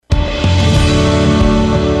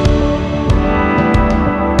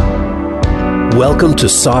Welcome to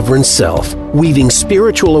Sovereign Self, weaving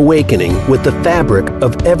spiritual awakening with the fabric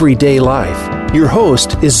of everyday life. Your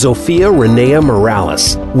host is Zofia Renea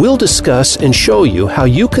Morales. We'll discuss and show you how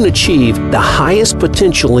you can achieve the highest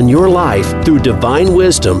potential in your life through divine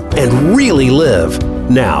wisdom and really live.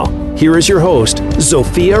 Now, here is your host,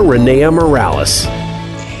 Zofia Renea Morales.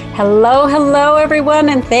 Hello, everyone,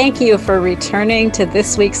 and thank you for returning to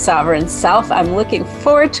this week's Sovereign Self. I'm looking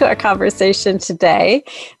forward to our conversation today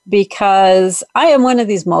because I am one of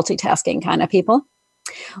these multitasking kind of people,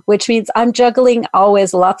 which means I'm juggling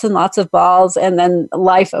always lots and lots of balls, and then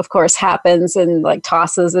life, of course, happens and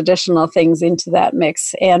tosses additional things into that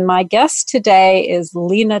mix. And my guest today is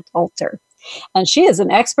Lena Dolter. And she is an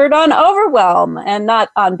expert on overwhelm, and not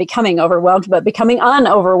on becoming overwhelmed, but becoming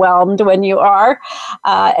unoverwhelmed when you are.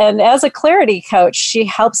 And as a clarity coach, she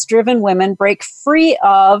helps driven women break free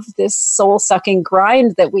of this soul-sucking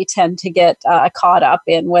grind that we tend to get caught up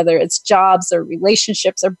in, whether it's jobs or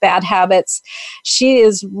relationships or bad habits. She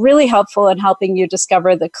is really helpful in helping you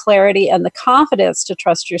discover the clarity and the confidence to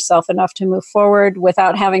trust yourself enough to move forward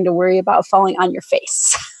without having to worry about falling on your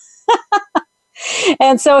face.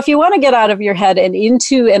 And so if you want to get out of your head and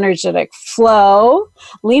into energetic flow,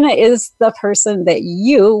 Lena is the person that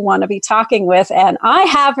you want to be talking with. And I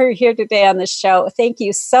have her here today on the show. Thank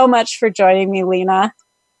you so much for joining me, Lena.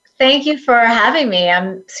 Thank you for having me.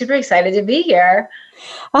 I'm super excited to be here.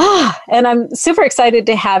 And I'm super excited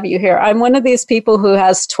to have you here. I'm one of these people who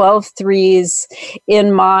has 12 threes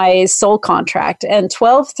in my soul contract, and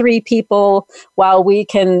 12-3 people, while we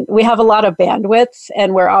have a lot of bandwidth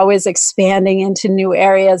and we're always expanding into new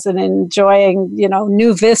areas and enjoying,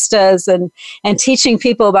 new vistas and teaching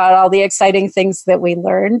people about all the exciting things that we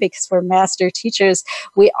learn because we're master teachers.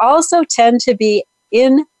 We also tend to be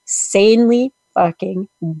insanely fucking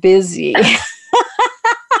busy.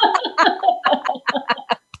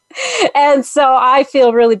 And so I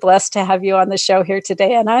feel really blessed to have you on the show here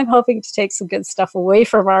today, and I'm hoping to take some good stuff away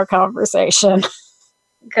from our conversation.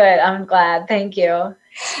 Good. I'm glad. Thank you.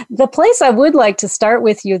 The place I would like to start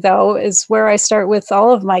with you, though, is where I start with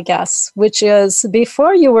all of my guests, which is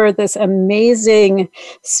before you were this amazing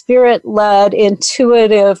spirit-led,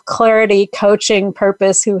 intuitive, clarity coaching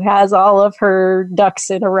purpose who has all of her ducks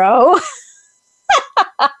in a row.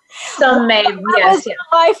 Some may, yes. What was your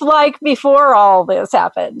life like before all this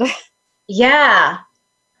happened? Yeah.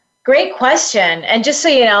 Great question. And just so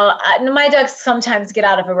you know, my ducks sometimes get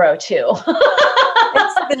out of a row too.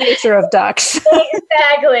 It's the nature of ducks.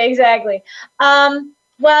 Exactly.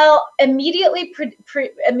 Well, immediately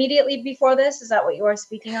before this, is that what you were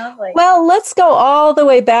speaking of? Well, let's go all the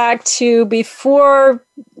way back to before,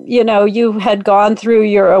 you had gone through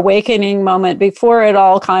your awakening moment, before it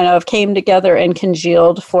all kind of came together and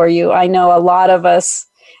congealed for you. I know a lot of us,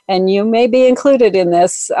 and you may be included in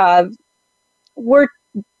this, were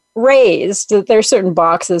raised that there are certain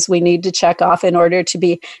boxes we need to check off in order to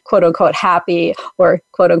be quote unquote happy or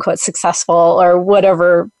quote unquote successful or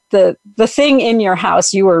whatever the thing in your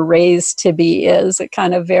house you were raised to be is. It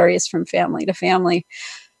kind of varies from family to family.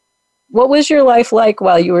 What was your life like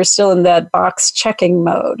while you were still in that box checking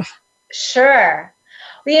mode? Sure.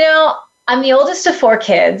 Well, I'm the oldest of 4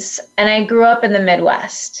 kids, and I grew up in the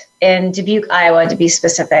Midwest, in Dubuque, Iowa, to be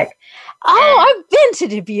specific. Oh, I've been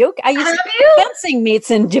to Dubuque. I used to do fencing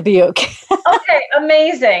meets in Dubuque. Okay,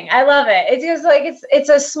 amazing. I love it. It's just it's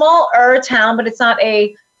a smaller town, but it's not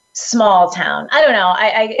a small town. I don't know.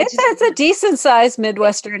 It's a decent sized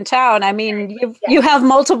Midwestern town. I mean, you have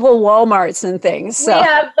multiple Walmarts and things. So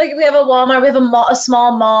we have a Walmart. We have a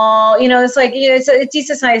small mall. It's a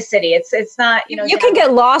decent sized city. It's not. You can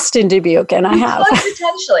get lost in Dubuque, and I have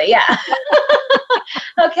potentially. Yeah.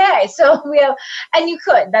 Okay, so we have, and you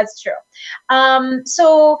could. That's true.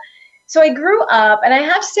 So I grew up, and I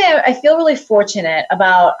have to say, I feel really fortunate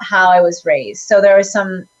about how I was raised. So there was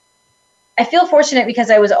I feel fortunate because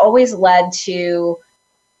I was always led to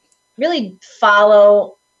really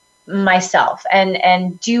follow myself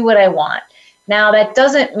and do what I want. Now, that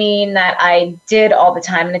doesn't mean that I did all the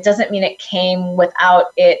time, and it doesn't mean it came without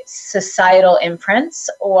its societal imprints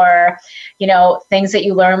or, things that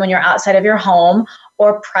you learn when you're outside of your home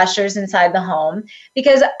or pressures inside the home,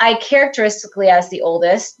 because I characteristically, as the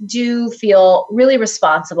oldest, do feel really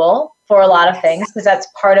responsible for a lot of things because that's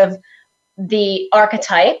part of the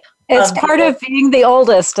archetype. It's part of being the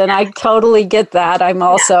oldest, and I totally get that. I'm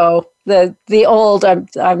also the old. I'm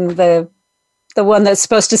the one that's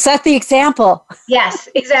supposed to set the example. Yes,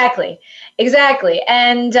 exactly.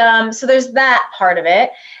 And so there's that part of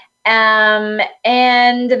it, and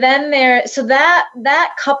then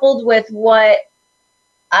that coupled with what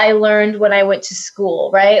I learned when I went to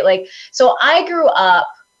school, right? So I grew up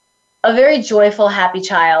a very joyful, happy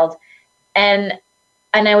child. And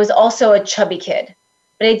I was also a chubby kid.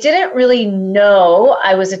 But I didn't really know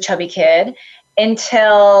I was a chubby kid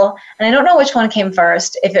until, and I don't know which one came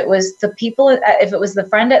first, if it was the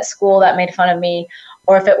friend at school that made fun of me,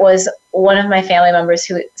 or if it was one of my family members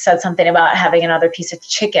who said something about having another piece of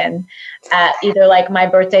chicken at either like my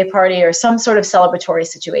birthday party or some sort of celebratory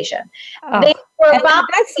situation. Oh.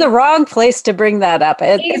 That's the wrong place to bring that up.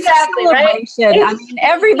 Exactly, it's a celebration. Right? I mean,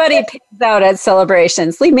 everybody picks out at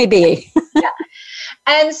celebrations. Leave me be. Yeah.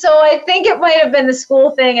 And so I think it might have been the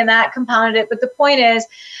school thing and that compounded it. But the point is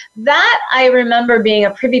that I remember being a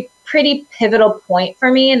pretty pivotal point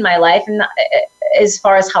for me in my life, and as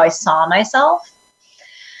far as how I saw myself.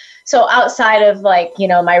 So outside of like,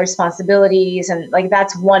 my responsibilities and like,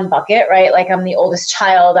 that's one bucket, right? Like I'm the oldest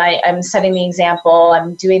child. I'm setting the example.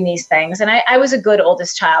 I'm doing these things. And I was a good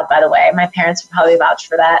oldest child, by the way. My parents would probably vouch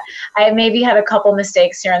for that. I maybe had a couple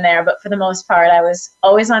mistakes here and there, but for the most part, I was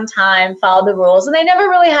always on time, followed the rules, and I never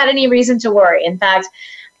really had any reason to worry. In fact,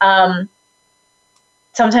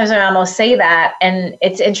 sometimes my mom will say that, and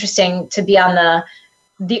it's interesting to be on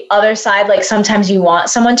the other side. Like sometimes you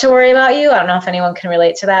want someone to worry about you. I don't know if anyone can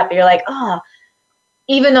relate to that, but you're like, oh,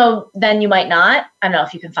 even though then you might not. I don't know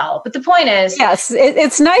if you can follow. But the point is, yes,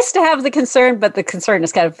 it's nice to have the concern, but the concern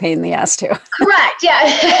is kind of a pain in the ass too. Correct. Yeah.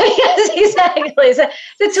 Yes, exactly. It's a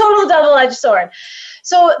total double-edged sword.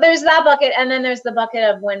 So there's that bucket, and then there's the bucket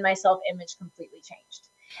of when my self-image completely changed.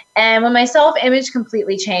 And when my self-image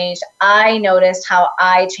completely changed, I noticed how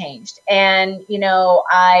I changed. And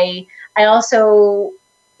I also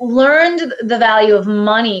learned the value of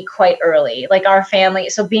money quite early. Like our family,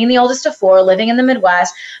 so being the oldest of four, living in the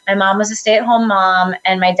Midwest, my mom was a stay-at-home mom,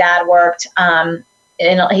 and my dad worked,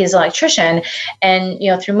 he's an electrician. And,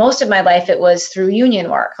 through most of my life, it was through union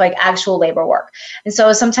work, like actual labor work. And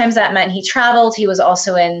so sometimes that meant he traveled. He was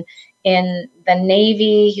also in the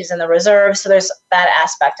Navy, he was in the reserves. So there's that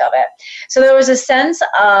aspect of it. So there was a sense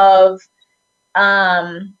of,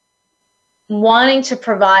 wanting to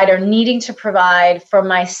provide or needing to provide for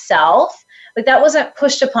myself. Like that wasn't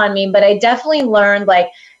pushed upon me, but I definitely learned like,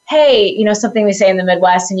 hey, something we say in the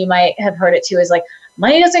Midwest, and you might have heard it too, is like,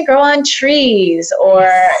 money doesn't grow on trees,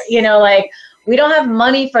 or, like we don't have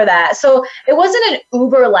money for that. So it wasn't an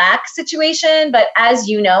uber lax situation, but as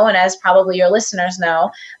you know, and as probably your listeners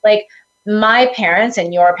know, like my parents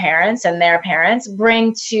and your parents and their parents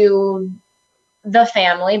bring to the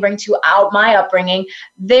family, bring to my upbringing,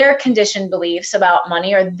 their conditioned beliefs about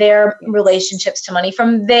money or their relationships to money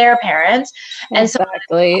from their parents. And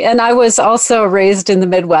exactly. And I was also raised in the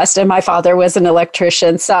Midwest, and my father was an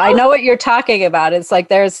electrician. So I know what you're talking about. It's like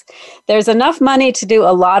there's enough money to do a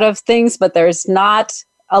lot of things, but there's not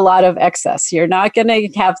a lot of excess. You're not going to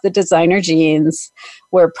have the designer jeans.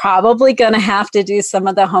 We're probably going to have to do some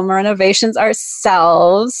of the home renovations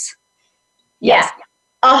ourselves. Yes.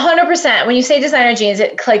 100%. When you say designer jeans,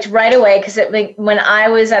 it clicked right away, because when I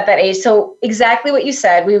was at that age, so exactly what you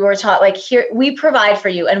said, we were taught like, here, we provide for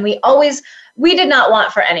you. And we did not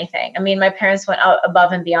want for anything. I mean, my parents went out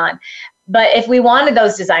above and beyond. But if we wanted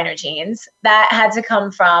those designer jeans, that had to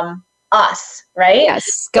come from us, right?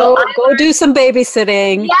 Yes. Go do some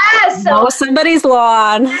babysitting. Yes. Mow somebody's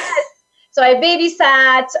lawn. Yes. So I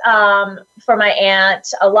babysat for my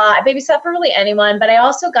aunt a lot. I babysat for really anyone, but I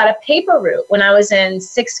also got a paper route when I was in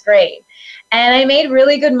 6th grade. And I made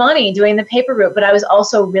really good money doing the paper route, but I was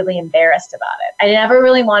also really embarrassed about it. I never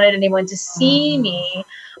really wanted anyone to see me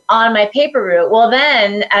on my paper route. Well,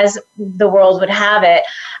 then, as the world would have it,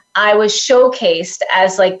 I was showcased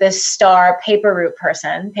as like this star paper route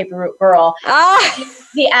person, paper route girl,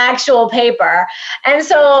 the actual paper. And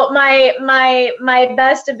so my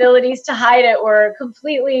best abilities to hide it were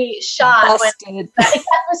completely shot. Busted. I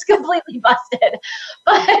was completely busted.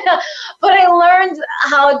 But I learned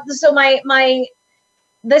how, so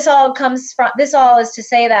this all is to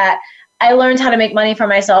say that I learned how to make money for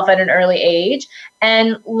myself at an early age,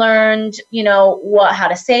 and learned, how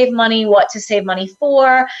to save money, what to save money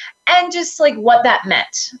for, and just like what that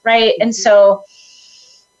meant, right? And so,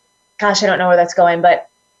 gosh, I don't know where that's going, but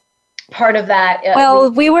part of that.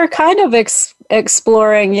 Well, we were kind of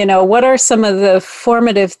exploring, what are some of the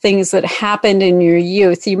formative things that happened in your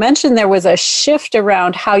youth? You mentioned there was a shift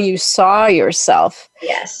around how you saw yourself.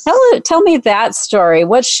 Yes. Tell me that story.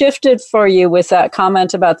 What shifted for you with that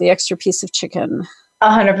comment about the extra piece of chicken?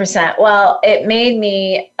 100%. Well, it made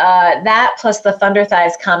me, that plus the thunder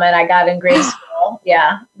thighs comment I got in grade school.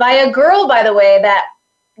 Yeah. By a girl, by the way, that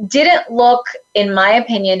didn't look, in my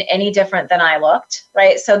opinion, any different than I looked,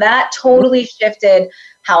 right? So that totally shifted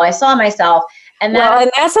how I saw myself. And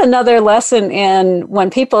and that's another lesson in when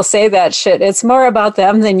people say that shit, it's more about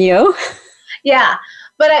them than you. Yeah.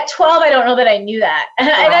 But at 12, I don't know that I knew that. Right.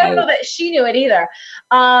 And I don't know that she knew it either.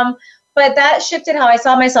 But that shifted how I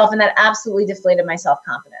saw myself, and that absolutely deflated my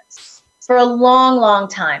self-confidence for a long, long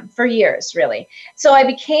time, for years, really. So I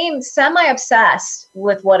became semi-obsessed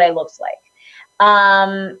with what I looked like.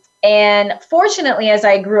 And fortunately, as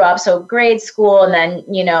I grew up, so grade school and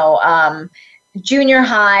then, junior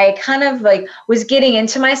high, kind of like was getting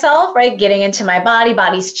into myself, right? Getting into my body.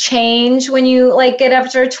 Bodies change when you like get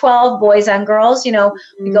after 12, boys and girls, we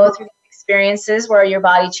go through experiences where your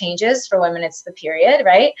body changes. For women, it's the period,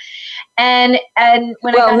 right? And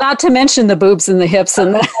when not to mention the boobs and the hips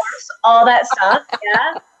and all that stuff.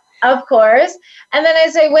 Yeah, of course. And then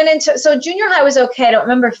as I went into, so junior high was okay. I don't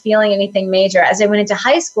remember feeling anything major. As I went into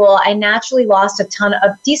high school, I naturally lost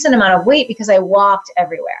a decent amount of weight because I walked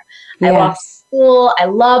everywhere. I walked to school. I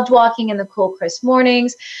loved walking in the cool, crisp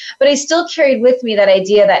mornings, but I still carried with me that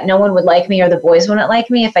idea that no one would like me or the boys wouldn't like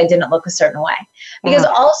me if I didn't look a certain way. Because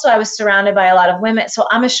also I was surrounded by a lot of women. So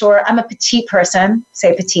I'm a petite person,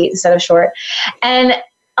 say petite instead of short. And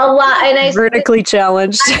vertically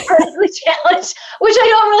challenged. I'm vertically challenged, which I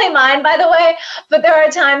don't really mind, by the way. But there are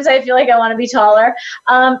times I feel like I want to be taller.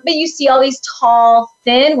 But you see all these tall,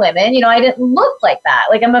 thin women. I didn't look like that.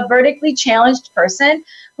 Like, I'm a vertically challenged person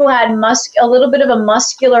who had a little bit of a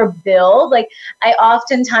muscular build. Like, I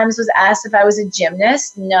oftentimes was asked if I was a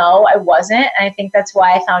gymnast. No, I wasn't. And I think that's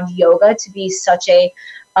why I found yoga to be such a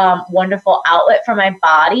wonderful outlet for my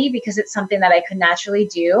body, because it's something that I could naturally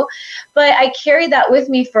do. But I carried that with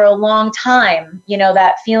me for a long time.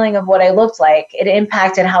 That feeling of what I looked like, it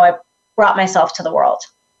impacted how I brought myself to the world.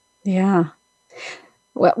 Yeah.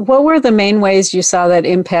 What were the main ways you saw that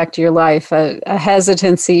impact your life? A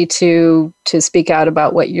hesitancy to speak out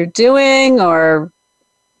about what you're doing, or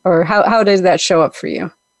how did that show up for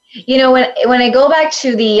you? When I go back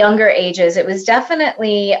to the younger ages, it was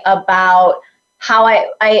definitely about how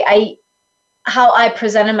I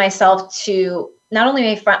presented myself to not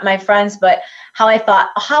only my friends, but how I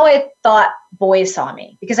thought boys saw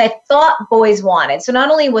me, because I thought boys wanted. So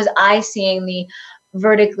not only was I seeing the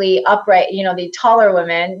vertically upright, the taller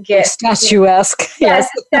women get statuesque. Yes,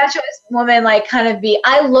 statuesque woman, like kind of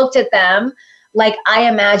I looked at them like I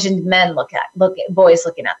imagined men look at boys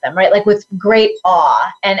looking at them, right? Like with great awe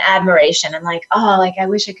and admiration, and like, oh, like I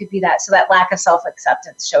wish I could be that. So that lack of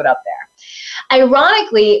self-acceptance showed up there.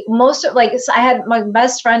 Ironically, I had my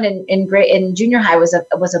best friend in junior high was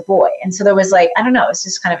a boy. And so there was I don't know, it's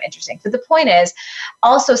just kind of interesting. But the point is,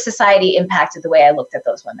 also society impacted the way I looked at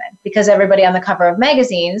those women, because everybody on the cover of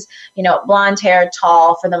magazines, blonde hair,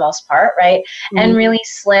 tall for the most part, right? Mm-hmm. And really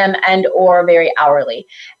slim and or very hourly.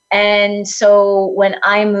 And so when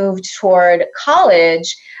I moved toward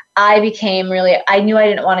college, I knew I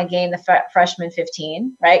didn't want to gain the freshman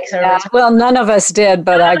 15, right? None of us did,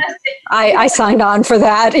 but I signed on for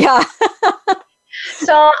that. Yeah.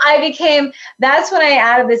 So that's when I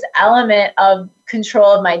added this element of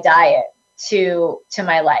control of my diet to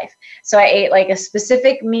my life. So I ate like a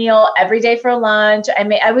specific meal every day for lunch.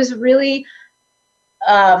 I was really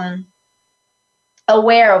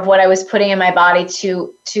aware of what I was putting in my body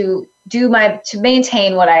to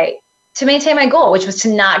maintain my goal, which was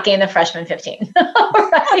to not gain the freshman 15,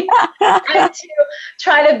 right? And to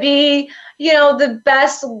try to be, the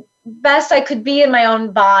best I could be in my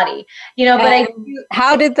own body, but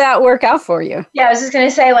how did that work out for you? Yeah, I was just going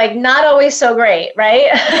to say, like, not always so great, right?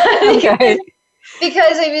 Okay.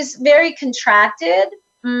 Because I was very contracted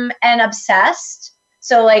and obsessed.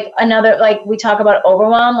 So we talk about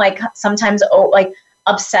overwhelm, like sometimes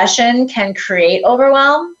obsession can create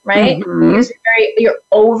overwhelm, right? Mm-hmm. Because you're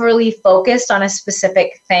overly focused on a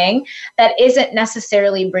specific thing that isn't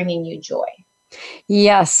necessarily bringing you joy.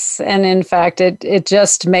 Yes. And in fact, it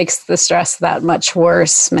just makes the stress that much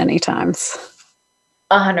worse many times.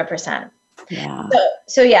 100%. Yeah.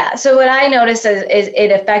 So what I noticed is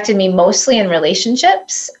it affected me mostly in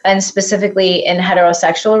relationships, and specifically in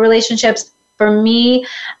heterosexual relationships. For me,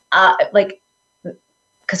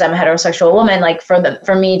 because I'm a heterosexual woman, like for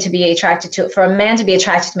a man to be attracted to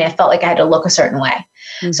me, I felt like I had to look a certain way.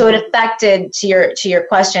 Mm-hmm. So it affected, to your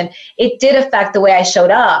question, it did affect the way I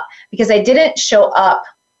showed up, because I didn't show up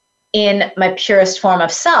in my purest form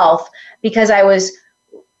of self, because I was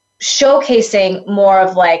showcasing more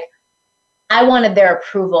of I wanted their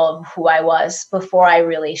approval of who I was before I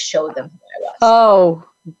really showed them who I was. Oh,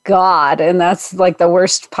 God. And that's like the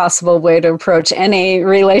worst possible way to approach any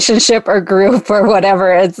relationship or group or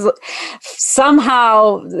whatever. It's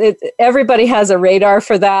somehow everybody has a radar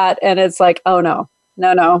for that. And it's like, oh no,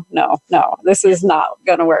 this is not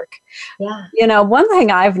going to work. Yeah. One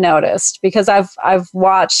thing I've noticed, because I've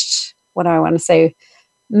watched, what do I want to say,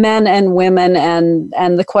 men and women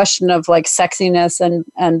and the question of like sexiness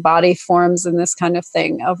and body forms and this kind of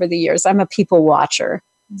thing over the years. I'm a people watcher.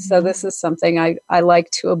 So this is something I like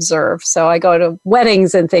to observe. So I go to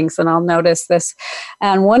weddings and things and I'll notice this.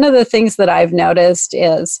 And one of the things that I've noticed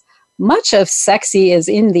is much of sexy is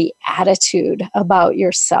in the attitude about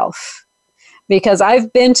yourself. Because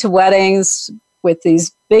I've been to weddings with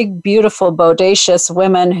these big, beautiful, bodacious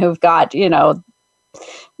women who've got,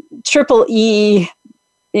 triple E,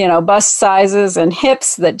 bust sizes and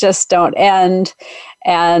hips that just don't end,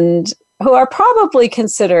 and who are probably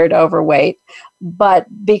considered overweight, but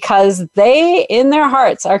because they, in their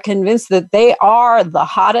hearts, are convinced that they are the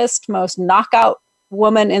hottest, most knockout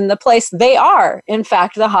woman in the place, they are, in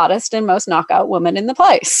fact, the hottest and most knockout woman in the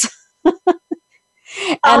place. 100%.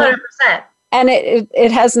 And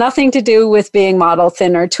it has nothing to do with being model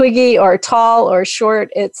thin or twiggy or tall or short.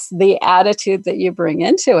 It's the attitude that you bring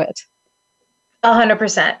into it.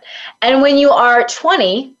 100%. And when you are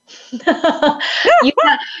 20,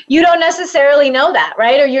 you don't necessarily know that,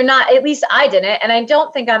 right? Or you're not, at least I didn't. And I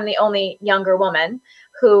don't think I'm the only younger woman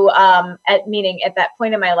who, at that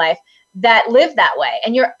point in my life, that lived that way.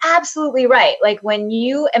 And you're absolutely right. Like when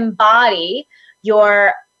you embody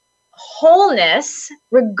your wholeness,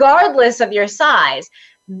 regardless of your size,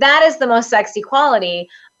 that is the most sexy quality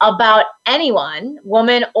about anyone,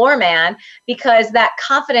 woman or man, because that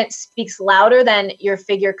confidence speaks louder than your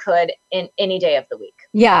figure could in any day of the week.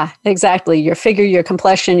 Yeah, exactly. Your figure, your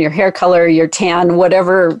complexion, your hair color, your tan,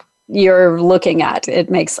 whatever you're looking at, it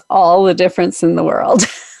makes all the difference in the world.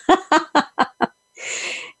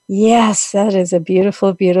 Yes, that is a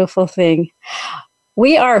beautiful, beautiful thing.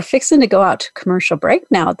 We are fixing to go out to commercial break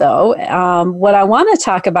now, though. What I want to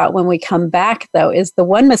talk about when we come back, though, is the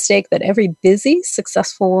one mistake that every busy,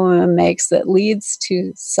 successful woman makes that leads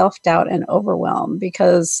to self-doubt and overwhelm.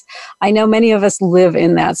 Because I know many of us live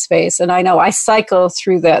in that space, and I know I cycle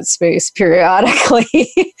through that space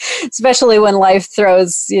periodically, especially when life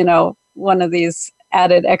throws, one of these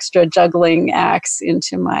added extra juggling acts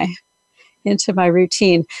into my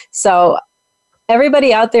routine. So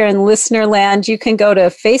everybody out there in listener land, you can go to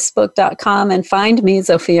facebook.com and find me,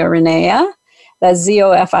 Zofia Renea. That's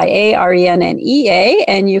ZOFIARENNEA.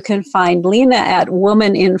 And you can find Lena at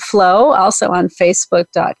Woman in Flow, also on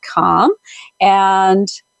facebook.com. And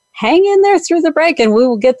hang in there through the break, and we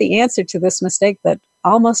will get the answer to this mistake that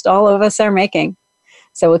almost all of us are making.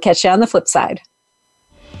 So we'll catch you on the flip side.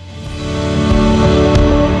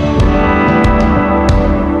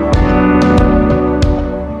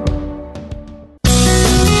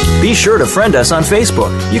 Be sure to friend us on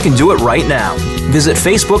Facebook. You can do it right now. Visit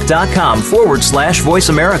facebook.com/Voice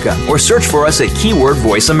America or search for us at keyword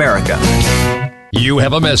Voice America. You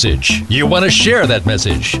have a message. You want to share that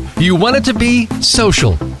message. You want it to be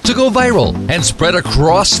social, to go viral, and spread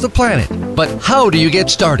across the planet. But how do you get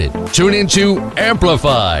started? Tune into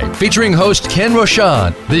Amplify, featuring host Ken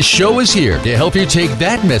Rochon. This show is here to help you take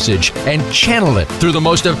that message and channel it through the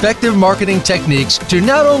most effective marketing techniques to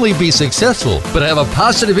not only be successful, but have a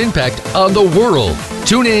positive impact on the world.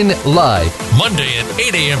 Tune in live Monday at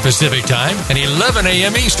 8 a.m. Pacific Time and 11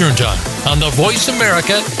 a.m. Eastern Time on the Voice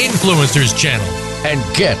America Influencers Channel. and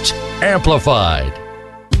get amplified.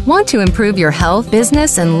 Want to improve your health,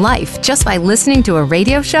 business, and life just by listening to a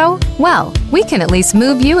radio show? Well, we can at least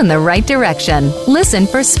move you in the right direction. Listen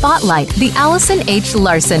for Spotlight, the Allison H.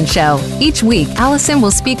 Larson Show. Each week, Allison will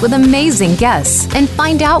speak with amazing guests and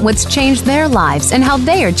find out what's changed their lives and how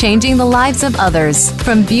they are changing the lives of others.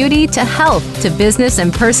 From beauty to health to business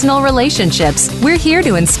and personal relationships, we're here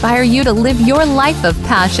to inspire you to live your life of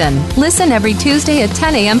passion. Listen every Tuesday at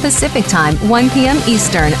 10 a.m. Pacific Time, 1 p.m.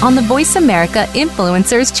 Eastern on the Voice America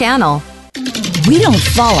Influencers Channel. We don't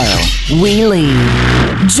follow, we lead.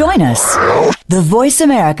 Join us, the Voice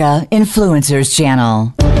America Influencers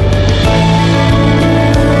Channel.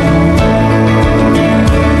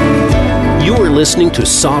 You are listening to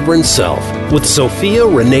Sovereign Self with Zofia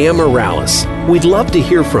Renea Morales. We'd love to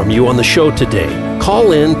hear from you on the show today.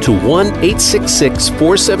 Call in to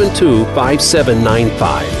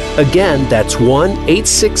 1-866-472-5795. Again, that's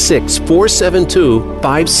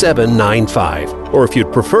 1-866-472-5795. Or if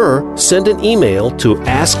you'd prefer, send an email to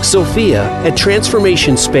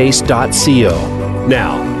asksophia@transformationspace.co.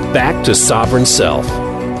 Now, back to Sovereign Self.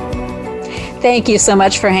 Thank you so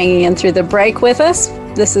much for hanging in through the break with us.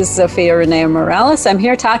 This is Zofia Renea Morales. I'm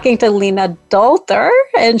here talking to Lena Dolter,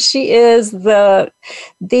 and she is the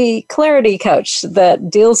clarity coach that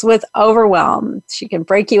deals with overwhelm. She can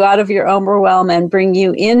break you out of your overwhelm and bring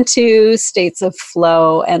you into states of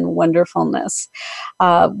flow and wonderfulness.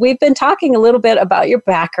 We've been talking a little bit about your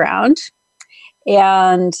background,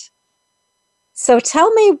 and so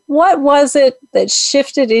tell me, what was it that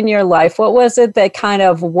shifted in your life? What was it that kind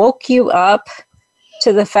of woke you up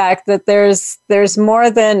to the fact that there's more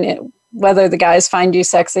than whether the guys find you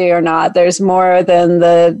sexy or not? There's more than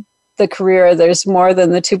the career. There's more than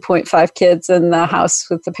the 2.5 kids in the house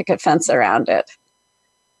with the picket fence around it.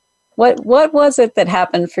 What was it that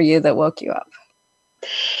happened for you that woke you up?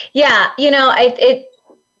 Yeah, it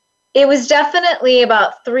was definitely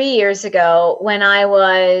about 3 years ago when I've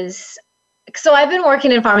been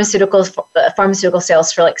working in pharmaceutical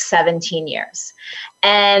sales for like 17 years.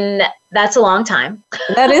 And that's a long time.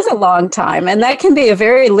 That is a long time. And that can be a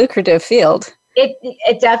very lucrative field.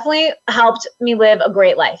 It definitely helped me live a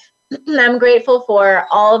great life. I'm grateful for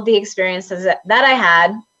all of the experiences that I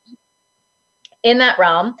had in that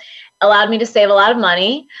realm. Allowed me to save a lot of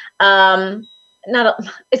money.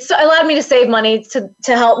 It's allowed me to save money to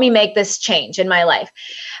help me make this change in my life.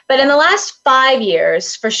 But in the last 5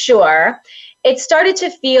 years, for sure, it started to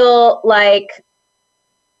feel like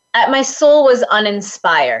my soul was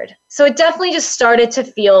uninspired. So it definitely just started to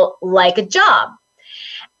feel like a job.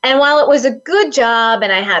 And while it was a good job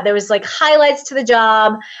and there was like highlights to the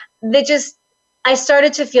job, I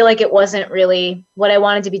started to feel like it wasn't really what I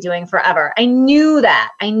wanted to be doing forever. I knew that.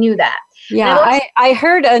 Yeah, I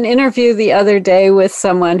heard an interview the other day with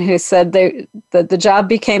someone who said that the job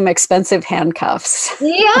became expensive handcuffs.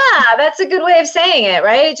 Yeah, that's a good way of saying it,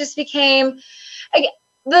 right? It just became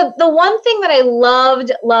the one thing that I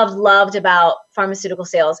loved about pharmaceutical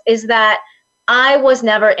sales is that I was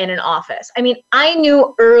never in an office. I mean, I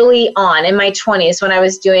knew early on in my 20s when I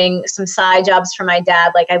was doing some side jobs for my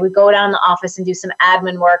dad, like I would go down to the office and do some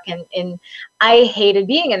admin work, and I hated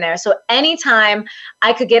being in there. So anytime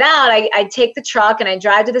I could get out, I'd take the truck and I'd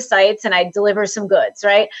drive to the sites and I'd deliver some goods,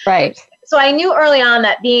 right? Right. So I knew early on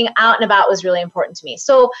that being out and about was really important to me.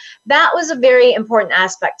 So that was a very important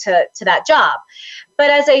aspect to that job.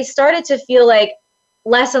 But as I started to feel like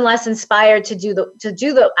less and less inspired to do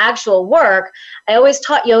the actual work, I always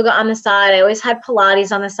taught yoga on the side. I always had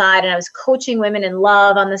Pilates on the side, and I was coaching women in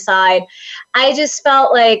love on the side. I just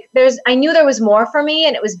felt like I knew there was more for me,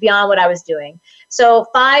 and it was beyond what I was doing. So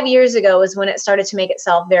 5 years ago was when it started to make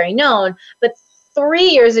itself very known, but 3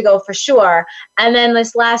 years ago for sure. And then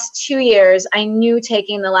this last 2 years, I knew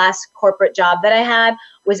taking the last corporate job that I had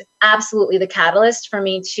was absolutely the catalyst for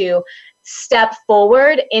me to step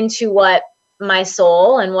forward into what my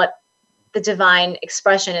soul and what the divine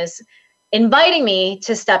expression is inviting me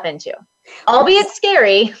to step into. Albeit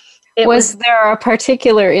scary. Was there a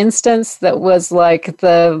particular instance that was like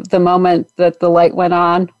the moment that the light went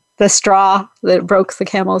on, the straw that broke the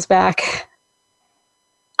camel's back?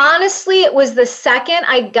 Honestly, it was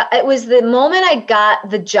the moment I got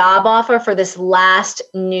the job offer for this last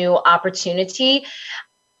new opportunity.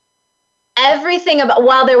 Everything about,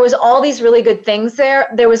 while there was all these really good things there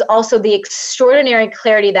was also the extraordinary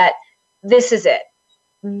clarity that this is it.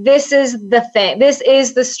 This is the thing. This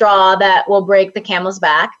is the straw that will break the camel's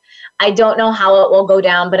back. I don't know how it will go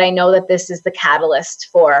down, but I know that this is the catalyst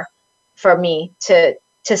for me to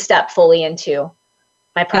step fully into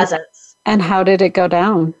my presence. And how did it go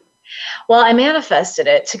down? Well, I manifested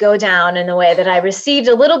it to go down in a way that I received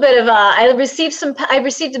a little bit of I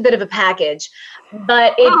received a bit of a package,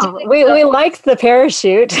 but we liked the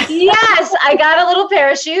parachute. Yes, I got a little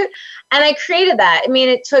parachute and I created that. I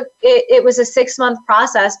mean, it was a 6-month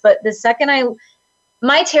process, but the second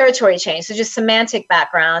my territory changed. So just semantic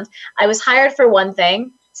background. I was hired for one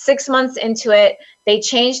thing. 6 months into it, they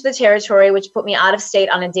changed the territory, which put me out of state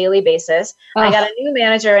on a daily basis. Oh. I got a new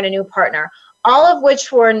manager and a new partner, all of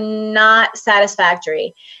which were not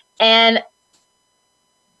satisfactory. And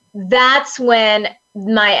that's when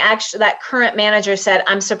that current manager said,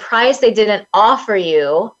 I'm surprised they didn't offer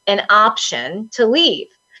you an option to leave.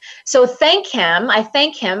 So I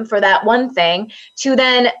thank him for that one thing, to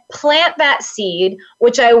then plant that seed,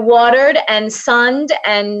 which I watered and sunned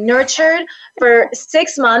and nurtured for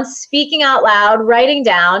 6 months, speaking out loud, writing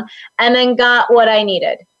down, and then got what I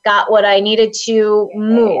needed to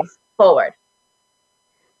move forward.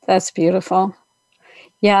 That's beautiful.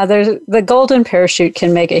 Yeah, the golden parachute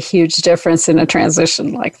can make a huge difference in a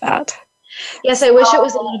transition like that. Yes, I wish it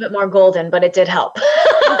was a little bit more golden, but it did help.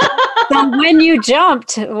 So when you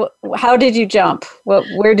jumped, how did you jump?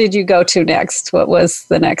 Where did you go to next? What was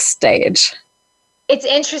the next stage? it's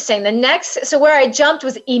interesting. So where I jumped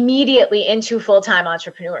was immediately into full-time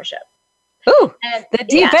entrepreneurship. Ooh, the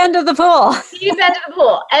deep end of the pool. Deep end of the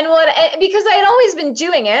pool. Because I had always been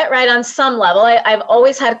doing it, right, on some level. I've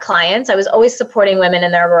always had clients. I was always supporting women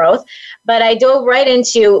in their growth. But I dove right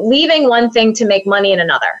into leaving one thing to make money in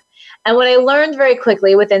another. And what I learned very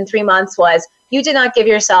quickly within 3 months was you did not give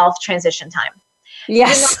yourself transition time.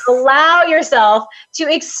 Yes. You did not allow yourself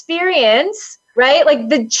to experience, right, like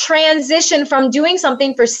the transition from doing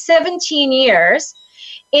something for 17 years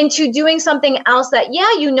into doing something else that,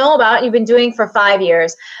 you know about, and you've been doing for 5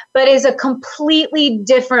 years, but is a completely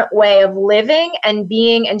different way of living and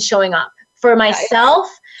being and showing up for myself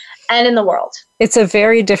and in the world. It's a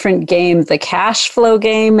very different game. The cash flow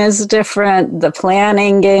game is different. The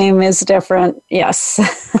planning game is different. Yes.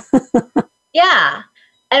 Yeah.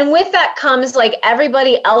 And with that comes like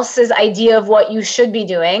everybody else's idea of what you should be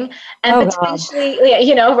doing, and potentially,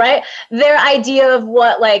 right? Their idea of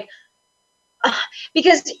what, like,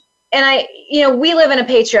 because, we live in a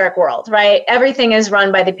patriarch world, right? Everything is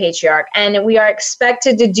run by the patriarch, and we are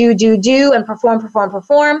expected to do and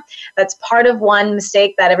perform. That's part of one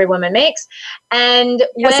mistake that every woman makes. And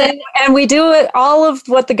and we do it, all of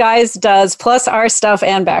what the guys does, plus our stuff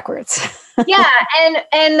and backwards. Yeah.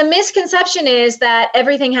 And the misconception is that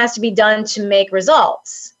everything has to be done to make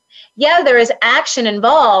results. Yeah, there is action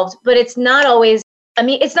involved, but it's not always,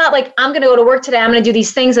 it's not like I'm going to go to work today, I'm going to do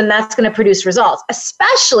these things, and that's going to produce results,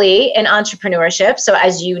 especially in entrepreneurship. So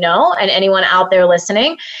as you know, and anyone out there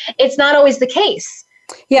listening, it's not always the case.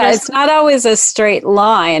 Yeah, it's not always a straight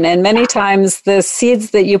line. And many times the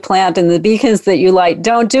seeds that you plant and the beacons that you light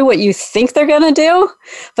don't do what you think they're going to do,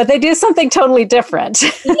 but they do something totally different.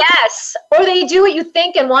 Yes. Or they do what you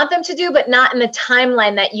think and want them to do, but not in the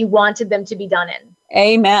timeline that you wanted them to be done in.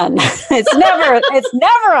 Amen. It's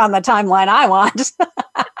never on the timeline I want.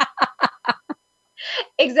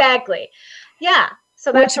 Exactly. Yeah.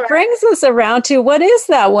 So which brings us around to, what is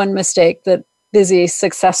that one mistake that busy,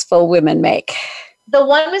 successful women make? The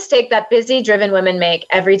one mistake that busy, driven women make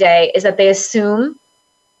every day is that they assume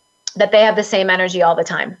that they have the same energy all the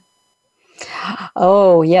time.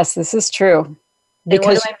 Oh, yes, this is true.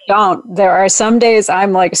 Because you don't. There are some days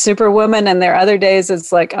I'm like superwoman, and there are other days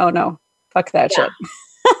it's like, oh no, fuck that shit.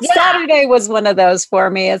 Yeah. Saturday was one of those for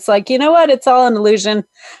me. It's like, you know what? It's all an illusion.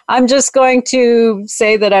 I'm just going to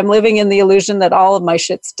say that I'm living in the illusion that all of my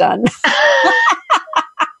shit's done.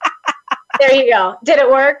 There you go. Did it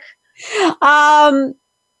work? I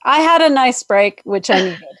had a nice break, which I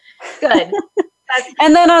needed. Good.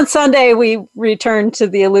 And then on Sunday, we returned to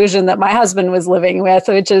the illusion that my husband was living with,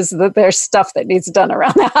 which is that there's stuff that needs done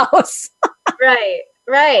around the house.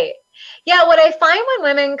 Right. Yeah, what I find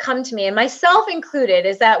when women come to me, and myself included,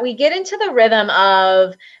 is that we get into the rhythm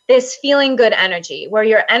of this feeling good energy, where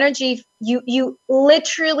your energy, you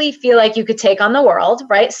literally feel like you could take on the world,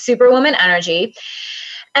 right? Superwoman energy.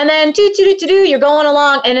 And then you're going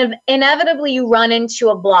along, and inevitably you run into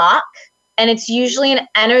a block, and it's usually an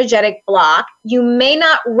energetic block. You may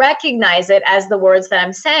not recognize it as the words that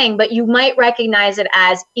I'm saying, but you might recognize it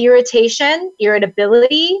as irritation,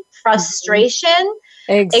 irritability, frustration,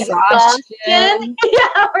 exhaustion.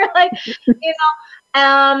 Yeah, we're like,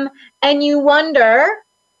 and you wonder,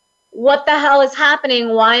 what the hell is happening?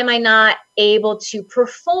 Why am I not able to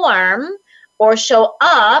perform or show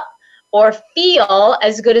up or feel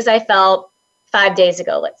as good as I felt 5 days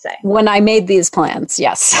ago, let's say? When I made these plans,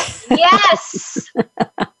 yes. Yes.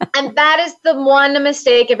 And that is the one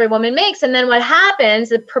mistake every woman makes. And then what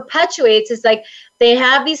happens, it perpetuates, is like they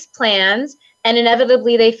have these plans, and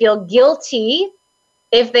inevitably they feel guilty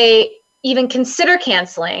if they even consider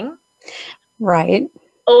canceling. Right.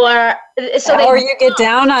 Or you get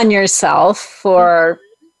down on yourself for,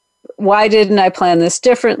 why didn't I plan this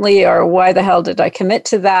differently? Or why the hell did I commit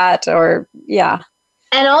to that? Or, yeah.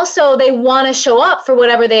 And also they want to show up for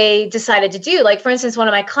whatever they decided to do. Like, for instance, one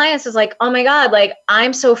of my clients is like, oh my God, like,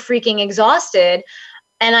 I'm so freaking exhausted,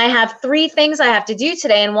 and I have 3 things I have to do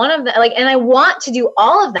today. And one of them, like, and I want to do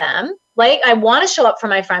all of them. Like, I want to show up for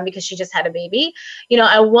my friend because she just had a baby.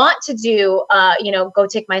 I want to do, go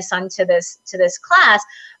take my son to this class,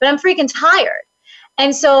 but I'm freaking tired.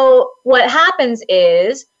 And so what happens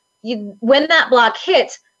is, when that block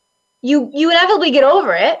hits, you inevitably get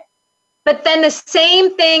over it, but then the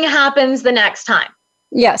same thing happens the next time.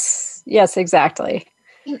 Yes, exactly.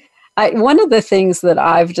 One of the things that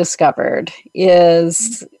I've discovered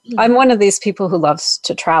is I'm one of these people who loves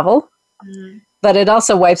to travel, but it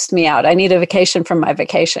also wipes me out. I need a vacation from my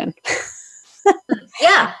vacation.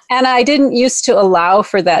 Yeah. And I didn't used to allow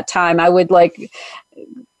for that time. I would like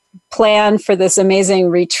plan for this amazing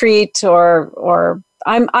retreat or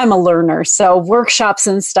I'm a learner. So workshops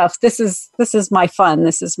and stuff, this is my fun.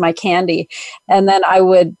 This is my candy. And then I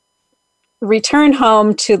would return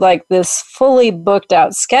home to like this fully booked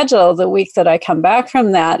out schedule the week that I come back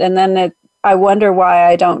from that. And then I wonder why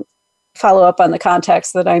I don't follow up on the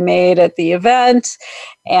contacts that I made at the event,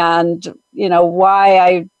 and, you know,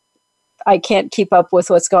 why I can't keep up with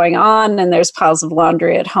what's going on, and there's piles of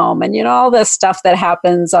laundry at home, and, you know, all this stuff that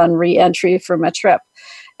happens on re-entry from a trip.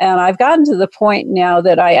 And I've gotten to the point now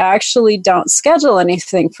that I actually don't schedule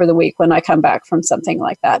anything for the week when I come back from something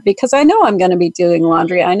like that, because I know I'm going to be doing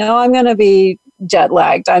laundry. I know I'm going to be jet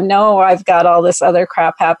lagged. I know I've got all this other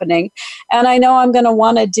crap happening. And I know I'm going to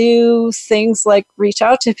want to do things like reach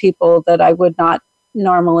out to people that I would not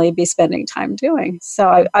normally be spending time doing.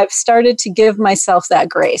 So I've started to give myself that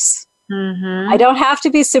grace. I don't have to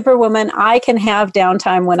be Superwoman. I can have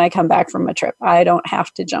downtime when I come back from a trip. I don't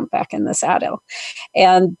have to jump back in the saddle.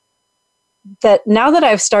 And that now that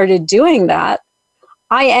I've started doing that,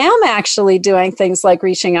 I am actually doing things like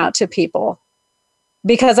reaching out to people,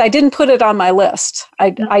 because I didn't put it on my list.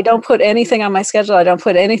 I don't put anything on my schedule. I don't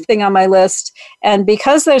put anything on my list. And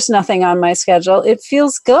because there's nothing on my schedule, it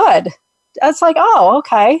feels good. It's like, oh,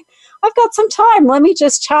 okay, I've got some time. Let me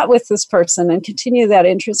just chat with this person and continue that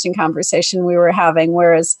interesting conversation we were having.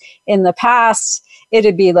 Whereas in the past,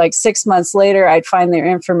 it'd be like 6 months later, I'd find their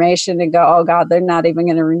information and go, oh God, they're not even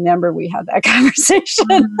going to remember we had that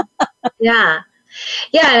conversation. Yeah.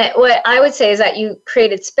 And what I would say is that you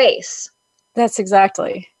created space. That's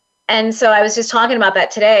exactly. And so I was just talking about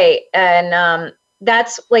that today. And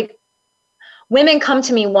that's like, women come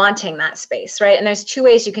to me wanting that space, right? And there's two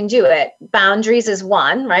ways you can do it. Boundaries is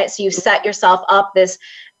one, right? So you set yourself up this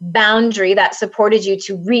boundary that supported you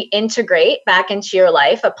to reintegrate back into your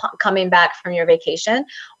life upon coming back from your vacation.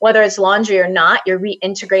 Whether it's laundry or not, you're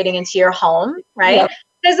reintegrating into your home, right? Yep.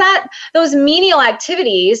 Because those menial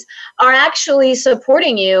activities are actually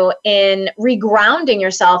supporting you in regrounding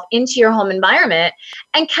yourself into your home environment,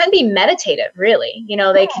 and can be meditative, really. You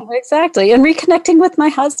know, they can. Exactly. And reconnecting with my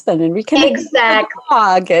husband and reconnecting with my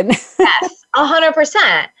dog. And yes,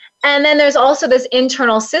 100%. And then there's also this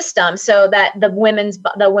internal system, so that the women's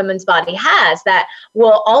body has, that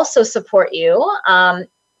will also support you,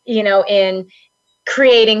 you know, in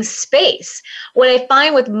creating space. What I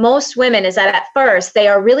find with most women is that at first they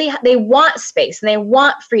want space and they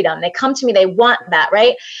want freedom. They come to me, they want that,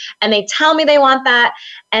 right? And they tell me they want that.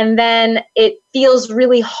 And then it feels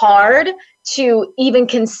really hard to even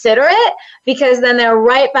consider it, because then they're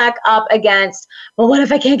right back up against, well, what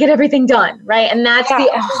if I can't get everything done, right? And that's the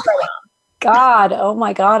overwhelm. God, oh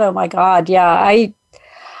my God. Yeah,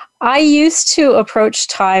 I used to approach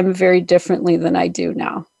time very differently than I do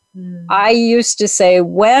now. I used to say,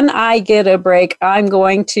 when I get a break, I'm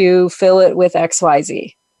going to fill it with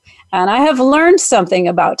XYZ. And I have learned something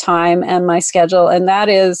about time and my schedule, and that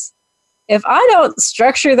is, if I don't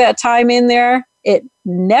structure that time in there, it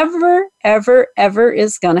never, ever, ever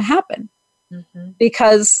is going to happen.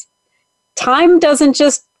 Because time doesn't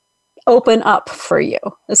just open up for you,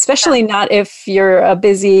 especially not if you're a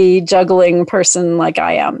busy juggling person like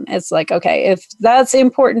I am. It's like, okay, if that's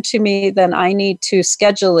important to me, then I need to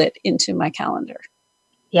schedule it into my calendar.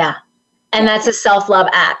 Yeah. And that's a self-love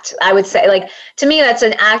act. I would say, like, to me, that's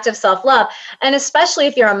an act of self-love. And especially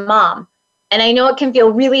if you're a mom. And I know it can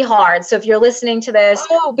feel really hard. So if you're listening to this.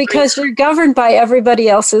 Oh, because you're governed by everybody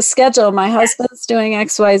else's schedule. My husband's doing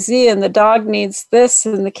XYZ, and the dog needs this,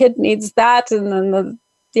 and the kid needs that. And then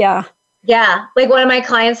yeah. Like one of my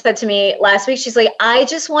clients said to me last week, she's like, I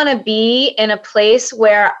just want to be in a place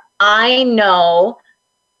where I know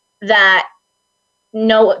that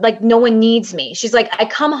no one needs me. She's like, I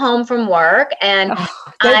come home from work and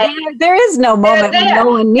there is no moment when no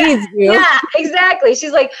one needs you. Yeah, exactly.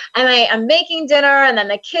 She's like, I'm making dinner, and then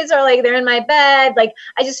the kids are like, they're in my bed. Like,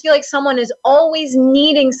 I just feel like someone is always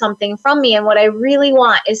needing something from me. And what I really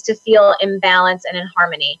want is to feel in balance and in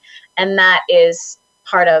harmony. And that is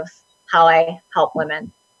part of how I help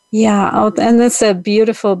women. Yeah. Oh, and that's a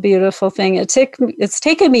beautiful, beautiful thing. It's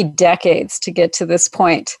taken me decades to get to this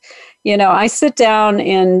point. You know, I sit down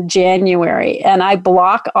in January and I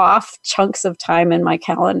block off chunks of time in my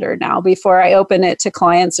calendar now before I open it to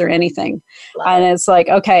clients or anything. And it's like,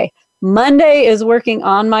 okay, Monday is working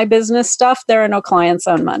on my business stuff. There are no clients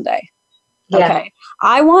on Monday. Yeah. Okay.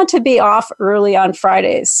 I want to be off early on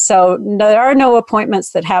Fridays. So there are no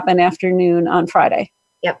appointments that happen afternoon on Friday.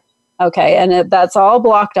 Yep. Okay. And that's all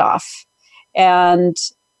blocked off. And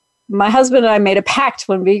my husband and I made a pact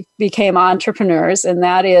when we became entrepreneurs, and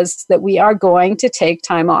that is that we are going to take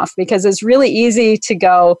time off, because it's really easy to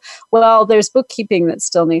go, well, there's bookkeeping that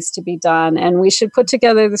still needs to be done, and we should put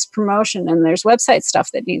together this promotion, and there's website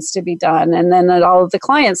stuff that needs to be done, and then all of the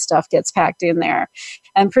client stuff gets packed in there.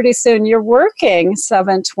 And pretty soon you're working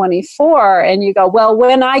 7/24, and you go, well,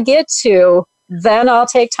 when I get to, then I'll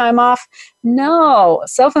take time off. No,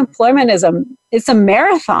 self-employment it's a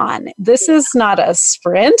marathon. This is not a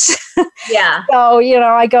sprint. Yeah. So,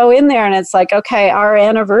 I go in there and it's like, okay, our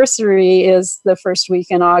anniversary is the first week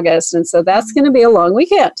in August. And so that's going to be a long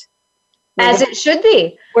weekend. As it should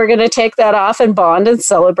be. We're going to take that off and bond and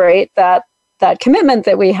celebrate that commitment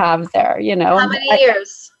that we have there, How many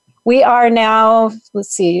years? We are now,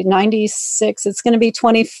 96. It's going to be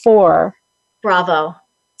 24. Bravo.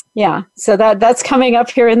 Yeah. So that's coming up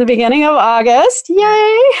here in the beginning of August. Yay.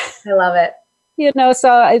 I love it.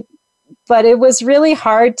 But it was really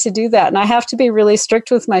hard to do that. And I have to be really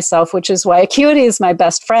strict with myself, which is why Acuity is my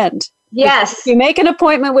best friend. Yes. If you make an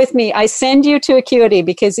appointment with me, I send you to Acuity,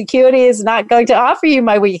 because Acuity is not going to offer you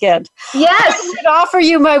my weekend. Yes. I'm going to offer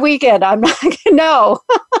you my weekend. I'm not going to know.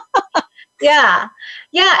 Yeah.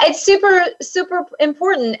 Yeah. It's super, super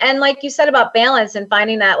important. And like you said about balance and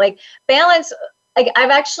finding that balance,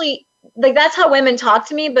 I've actually, that's how women talk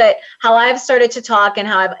to me, but how I've started to talk and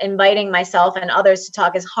how I'm inviting myself and others to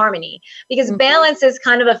talk is harmony, because balance is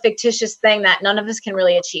kind of a fictitious thing that none of us can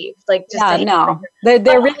really achieve.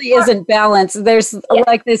 There really isn't balance. There's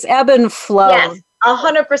this ebb and flow. Yes.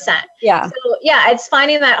 100%. Yeah. So it's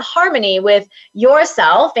finding that harmony with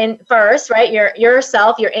yourself first, right?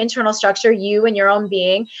 Yourself, your internal structure, you and your own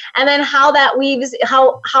being, and then how that weaves,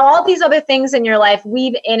 how all these other things in your life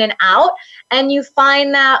weave in and out, and you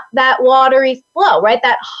find that watery flow, right?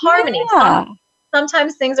 That harmony. Yeah.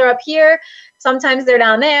 Sometimes things are up here, sometimes they're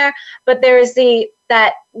down there, but there is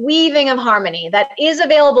that weaving of harmony that is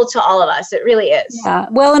available to all of us. It really is. Yeah.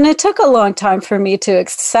 Well, and it took a long time for me to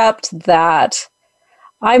accept that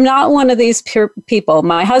I'm not one of these people.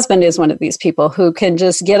 My husband is one of these people who can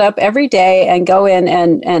just get up every day and go in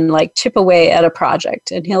and chip away at a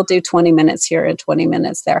project, and he'll do 20 minutes here and 20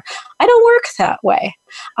 minutes there. I don't work that way.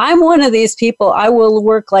 I'm one of these people. I will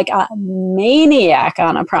work like a maniac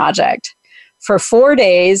on a project for 4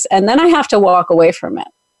 days, and then I have to walk away from it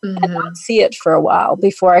and not see it for a while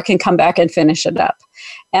before I can come back and finish it up.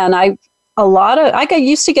 And I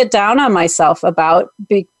used to get down on myself about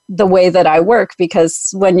the way that I work, because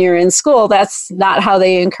when you're in school, that's not how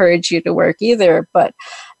they encourage you to work either. But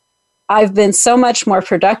I've been so much more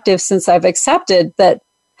productive since I've accepted that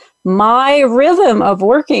my rhythm of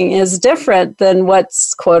working is different than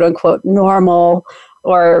what's quote unquote normal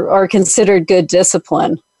or considered good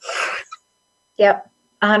discipline. Yep.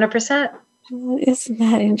 100%. Isn't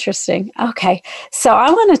that interesting? Okay. So I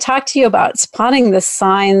want to talk to you about spotting the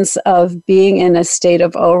signs of being in a state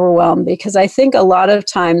of overwhelm, because I think a lot of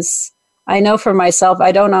times, I know for myself,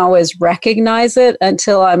 I don't always recognize it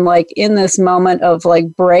until I'm in this moment of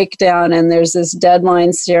breakdown, and there's this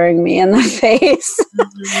deadline staring me in the face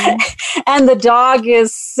and the dog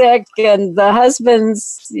is sick and the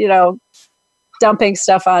husband's, dumping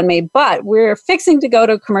stuff on me, but we're fixing to go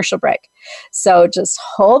to a commercial break. So just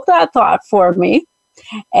hold that thought for me.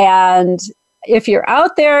 And if you're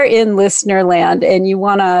out there in listener land and you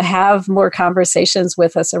want to have more conversations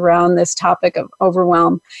with us around this topic of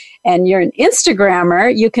overwhelm, and you're an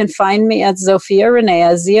Instagrammer, you can find me at Zofia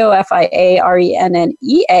Renea, Zofia,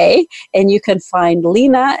 and you can find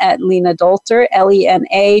Lena at Lena Dolter,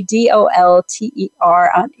 LenaDolter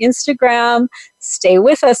on Instagram. Stay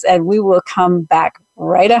with us, and we will come back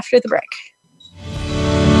right after the break.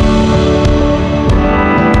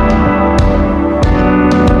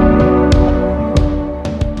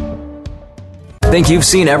 Think you've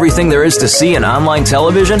seen everything there is to see in online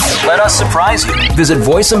television? Let us surprise you. Visit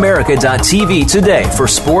voiceamerica.tv today for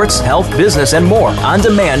sports, health, business, and more on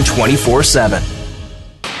demand 24/7.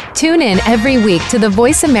 Tune in every week to the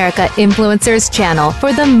Voice America Influencers channel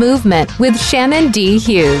for The Movement with Shannon D.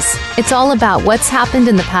 Hughes. It's all about what's happened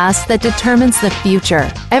in the past that determines the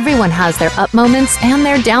future. Everyone has their up moments and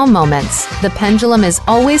their down moments. The pendulum is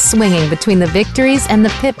always swinging between the victories and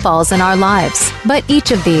the pitfalls in our lives. But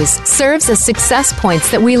each of these serves as success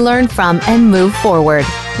points that we learn from and move forward.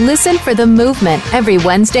 Listen for The Movement every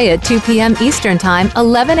Wednesday at 2 p.m. Eastern Time,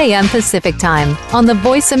 11 a.m. Pacific Time on the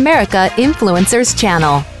Voice America Influencers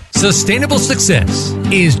channel. Sustainable success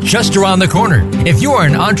is just around the corner. If you are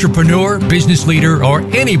an entrepreneur, business leader, or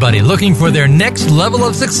anybody looking for their next level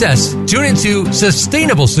of success, tune into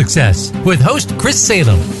Sustainable Success with host Chris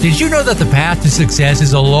Salem. Did you know that the path to success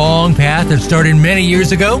is a long path that started many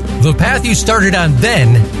years ago? The path you started on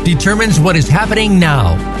then determines what is happening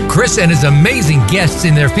now. Chris and his amazing guests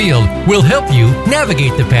in their field will help you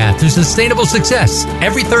navigate the path to sustainable success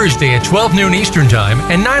every Thursday at 12 noon Eastern Time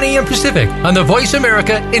and 9 a.m. Pacific on the Voice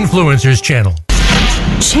America Influencers channel.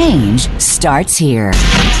 Change starts here.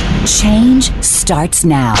 Change starts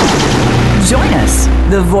now. Join us,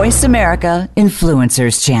 the Voice America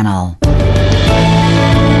Influencers channel.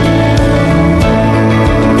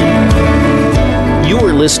 You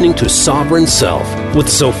are listening to Sovereign Self with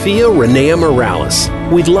Zofia Renea Morales.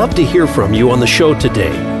 We'd love to hear from you on the show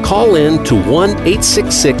today. Call in to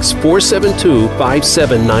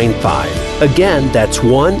 1-866-472-5795. Again, that's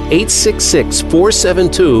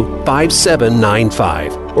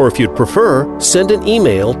 1-866-472-5795. Or if you'd prefer, send an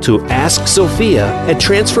email to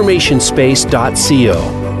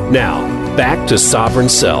askzofia@transformationspace.co. Now, back to Sovereign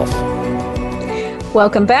Self.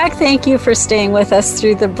 Welcome back. Thank you for staying with us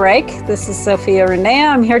through the break. This is Zofia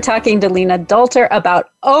Renea. I'm here talking to Lena Dolter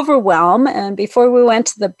about Overwhelm. And before we went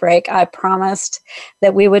to the break, I promised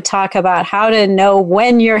that we would talk about how to know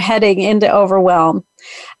when you're heading into overwhelm.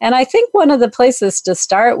 And I think one of the places to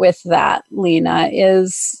start with that, Lena,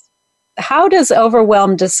 is how does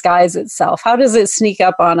overwhelm disguise itself? How does it sneak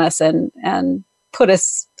up on us and put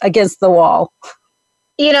us against the wall?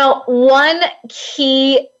 You know, one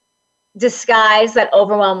key disguise that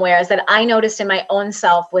overwhelm wears that I noticed in my own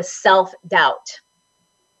self was self-doubt.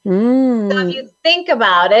 So if you think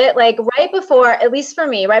about it, like right before, at least for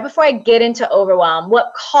me, right before I get into overwhelm,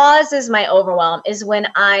 what causes my overwhelm is when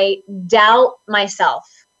I doubt myself.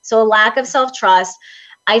 So a lack of self-trust.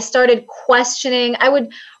 I started questioning. I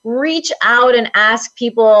would reach out and ask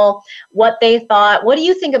people what they thought. What do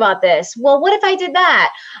you think about this? Well, what if I did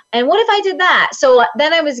that? And what if I did that? So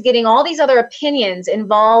then I was getting all these other opinions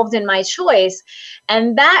involved in my choice.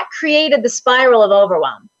 And that created the spiral of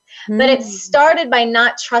overwhelm. But it started by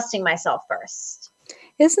not trusting myself first.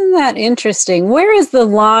 Isn't that interesting? Where is the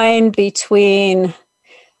line between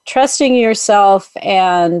trusting yourself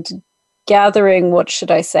and gathering, what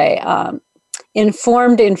should I say,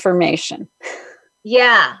 informed information?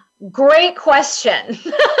 Yeah, great question.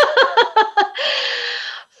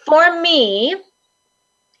 For me,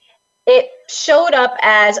 it showed up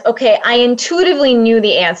as, okay, I intuitively knew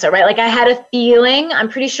the answer, right? Like I had a feeling. I'm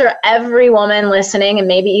pretty sure every woman listening, and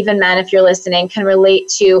maybe even men if you're listening, can relate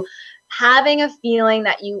to having a feeling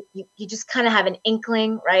that you just kind of have an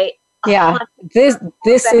inkling, right? Yeah, this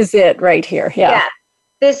is it right here. Yeah,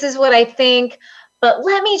 this is what I think, but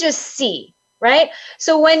let me just see. Right?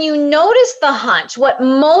 So when you notice the hunch, what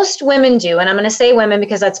most women do, and I'm going to say women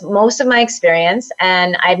because that's most of my experience,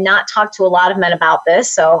 and I've not talked to a lot of men about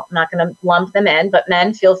this, so I'm not going to lump them in, but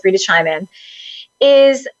men, feel free to chime in,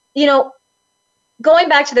 is, you know, going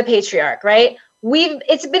back to the patriarch, right?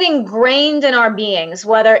 It's been ingrained in our beings,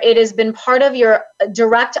 whether it has been part of your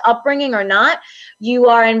direct upbringing or not, you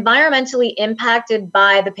are environmentally impacted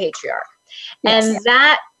by the patriarch. Yes. And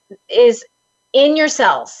that is in your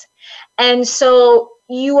cells. And so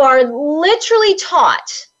you are literally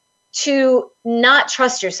taught to not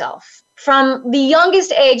trust yourself from the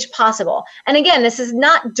youngest age possible. And again, this is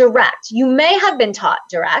not direct. You may have been taught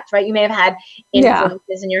direct, right? You may have had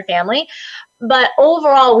influences in your family. But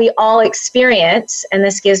overall, we all experience, and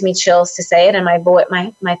this gives me chills to say it, and my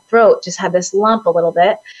throat just had this lump a little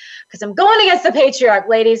bit because I'm going against the patriarch,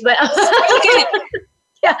 ladies. But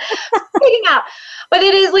yeah, speaking out. But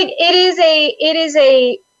it is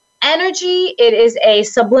a energy. It is a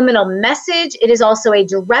subliminal message. It is also a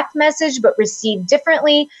direct message, but received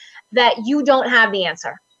differently, that you don't have the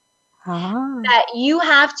answer. That you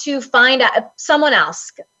have to find out someone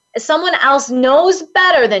else knows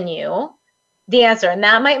better than you the answer. And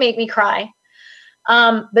that might make me cry.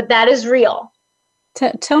 But that is real.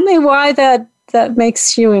 Tell me why that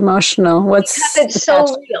makes you emotional. Because it's so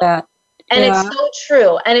real. That? And it's so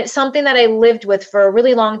true. And it's something that I lived with for a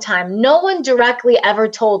really long time. No one directly ever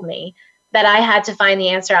told me that I had to find the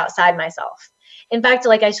answer outside myself. In fact,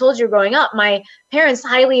 like I told you growing up, my parents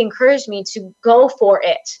highly encouraged me to go for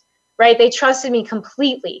it, right? They trusted me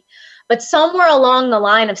completely. But somewhere along the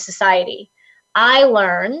line of society, I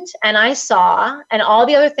learned and I saw, and all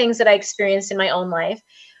the other things that I experienced in my own life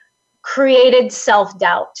created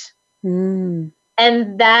self-doubt.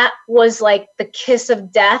 And that was like the kiss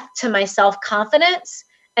of death to my self-confidence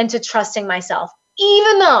and to trusting myself.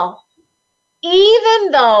 Even though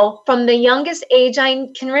from the youngest age I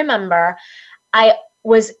can remember, I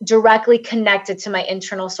was directly connected to my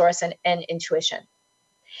internal source and intuition.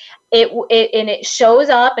 It shows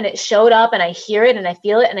up and it showed up and I hear it and I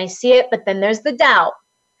feel it and I see it, but then there's the doubt.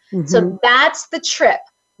 Mm-hmm. So that's the trip.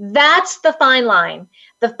 That's the fine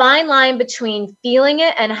line between feeling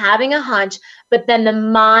it and having a hunch, but then the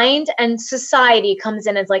mind and society comes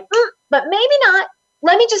in and is like, but maybe not.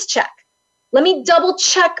 Let me just check. Let me double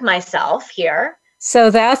check myself here. So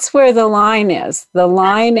that's where the line is. The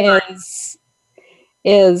line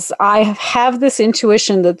is I have this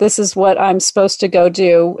intuition that this is what I'm supposed to go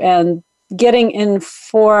do, and getting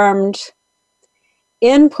informed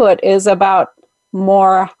input is about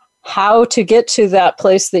more how to get to that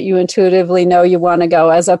place that you intuitively know you want to go,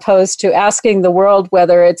 as opposed to asking the world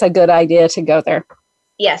whether it's a good idea to go there.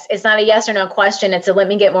 Yes, it's not a yes or no question. It's a let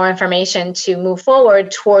me get more information to move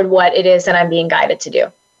forward toward what it is that I'm being guided to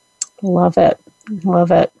do. Love it.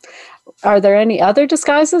 Love it. Are there any other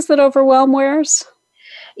disguises that Overwhelm wears?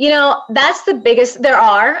 That's the biggest. There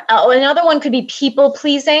are. Another one could be people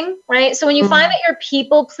pleasing, right? So when you find that you're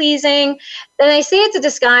people pleasing, then I say it's a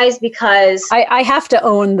disguise because I have to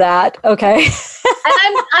own that. Okay.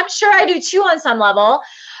 And I'm sure I do too on some level.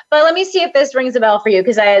 But let me see if this rings a bell for you,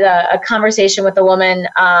 because I had a conversation with a woman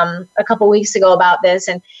a couple weeks ago about this,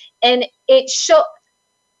 and it showed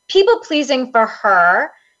people pleasing for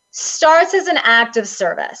her starts as an act of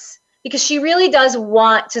service, because she really does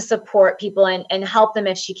want to support people and help them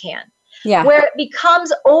if she can. Yeah. Where it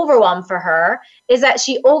becomes overwhelm for her is that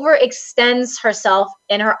she overextends herself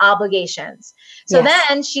in her obligations. So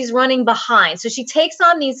then she's running behind. So she takes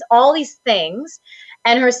on all these things,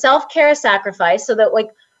 and her self-care sacrifice, so that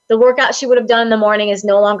the workout she would have done in the morning is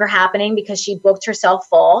no longer happening because she booked herself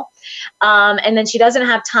full. And then she doesn't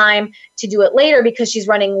have time to do it later because she's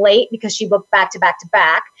running late because she booked back to back to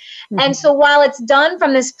back. Mm-hmm. And so while it's done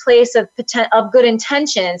from this place of good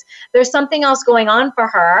intentions, there's something else going on for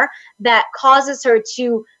her that causes her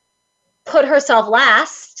to put herself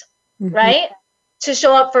last, right? To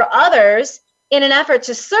show up for others in an effort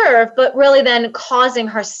to serve, but really then causing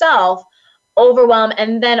herself overwhelm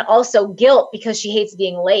and then also guilt because she hates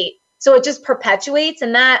being late. So it just perpetuates,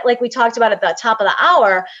 and that, like we talked about at the top of the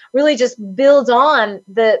hour, really just builds on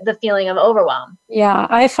the feeling of overwhelm. Yeah,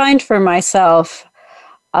 I find for myself,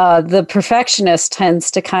 the perfectionist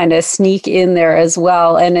tends to kind of sneak in there as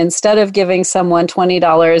well. And instead of giving someone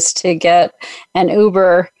 $20 to get an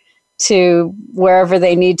Uber to wherever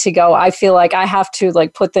they need to go, I feel like I have to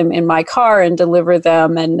put them in my car and deliver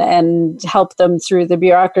them and help them through the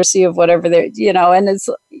bureaucracy of whatever they're, and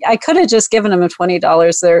I could have just given them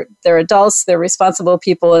 $20. They're adults, they're responsible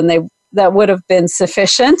people, and that would have been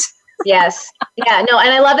sufficient. Yes. Yeah, no. And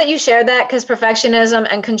I love that you shared that, because perfectionism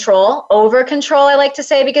and control, over control, I like to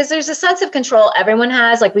say, because there's a sense of control everyone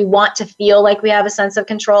has. We want to feel like we have a sense of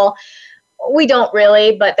control. We don't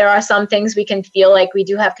really, but there are some things we can feel like we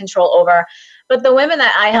do have control over. But the women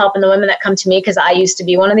that I help and the women that come to me, because I used to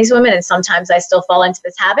be one of these women and sometimes I still fall into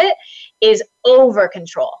this habit, is over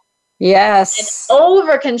control. Yes. And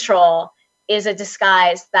over control is a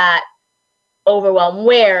disguise that overwhelm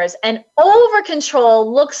wears. And over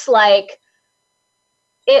control looks like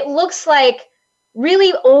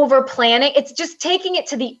really over planning. It's just taking it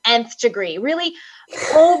to the nth degree, really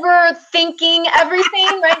overthinking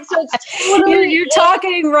everything, right? So it's totally you're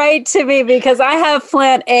talking right to me, because I have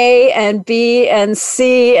plan A and B and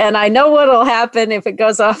C, and I know what'll happen if it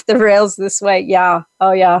goes off the rails this way. Yeah.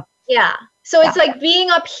 Oh, yeah. Yeah. So it's like being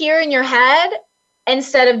up here in your head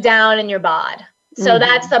instead of down in your bod. So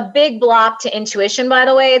that's a big block to intuition, by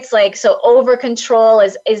the way. It's so over control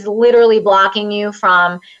is literally blocking you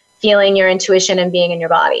from feeling your intuition and being in your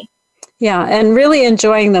body. Yeah, and really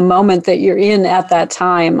enjoying the moment that you're in at that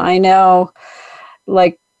time. I know,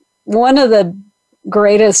 one of the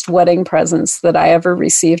greatest wedding presents that I ever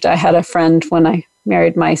received, I had a friend when I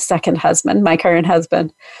married my second husband, my current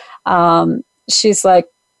husband. She's like,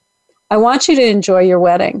 I want you to enjoy your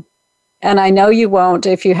wedding. And I know you won't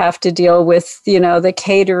if you have to deal with, the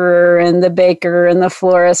caterer and the baker and the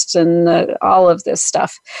florist and all of this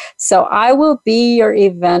stuff. So I will be your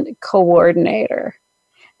event coordinator.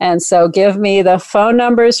 And so give me the phone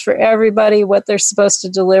numbers for everybody, what they're supposed to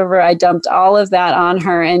deliver. I dumped all of that on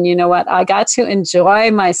her. And you know what? I got to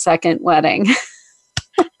enjoy my second wedding.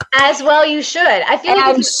 As well you should. I feel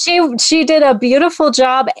like she did a beautiful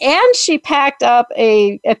job, and she packed up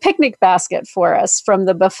a picnic basket for us from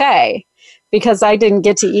the buffet, because I didn't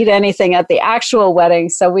get to eat anything at the actual wedding.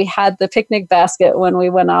 So we had the picnic basket when we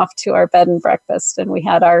went off to our bed and breakfast, and we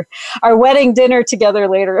had our wedding dinner together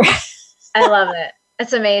later. I love it.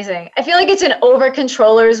 That's amazing. I feel like it's an over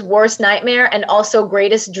controller's worst nightmare and also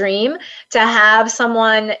greatest dream to have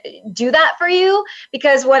someone do that for you,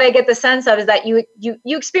 because what I get the sense of is that you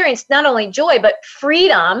experience not only joy, but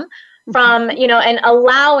freedom from, and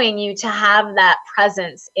allowing you to have that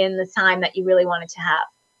presence in the time that you really wanted to have.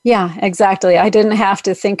 Yeah, exactly. I didn't have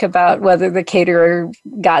to think about whether the caterer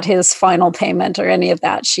got his final payment or any of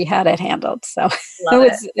that. She had it handled. So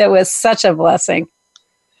it was such a blessing.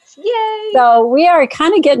 Yay! So we are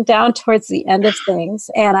kind of getting down towards the end of things.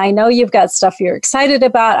 And I know you've got stuff you're excited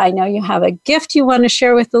about. I know you have a gift you want to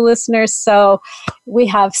share with the listeners. So we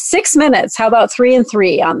have 6 minutes. How about 3 and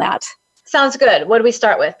 3 on that? Sounds good. What do we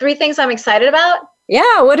start with? 3 things I'm excited about?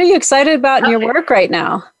 Yeah. What are you excited about in your work right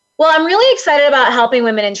now? Well, I'm really excited about helping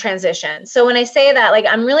women in transition. So when I say that,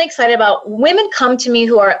 I'm really excited about women come to me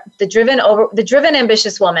who are the driven,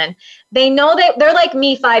 ambitious woman. They know that they're like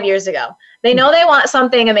me 5 years ago. They know they want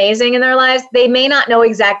something amazing in their lives. They may not know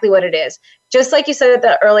exactly what it is. Just like you said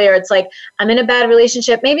earlier, it's like, I'm in a bad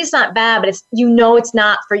relationship. Maybe it's not bad, but it's not it's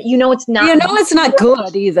not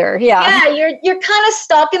good either. Yeah. Yeah, you're kind of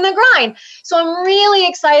stuck in the grind. So I'm really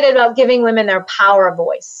excited about giving women their power of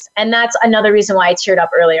voice. And that's another reason why I teared up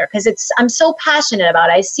earlier, because I'm so passionate about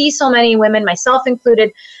it. I see so many women, myself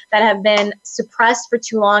included, that have been suppressed for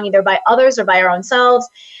too long, either by others or by our own selves.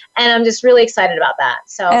 And I'm just really excited about that.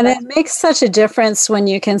 And it makes such a difference when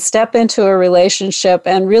you can step into a relationship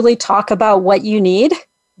and really talk about what you need.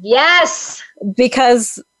 Yes.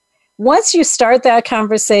 Because once you start that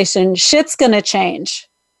conversation, shit's going to change.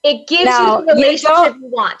 It gives you the relationship you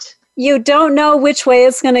want. You don't know which way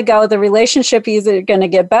it's going to go. The relationship is either going to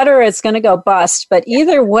get better or it's going to go bust. But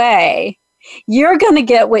either way, you're going to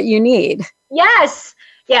get what you need. Yes.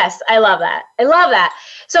 Yes, I love that.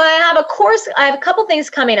 So I have a couple things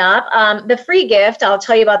coming up. The free gift, I'll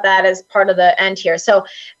tell you about that as part of the end here. So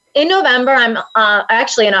in November, in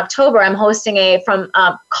October, I'm hosting from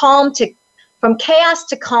chaos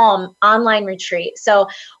to calm online retreat. So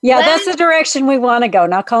that's the direction we want to go.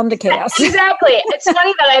 Now calm to chaos. Exactly. It's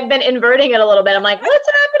funny that I've been inverting it a little bit. I'm like, what's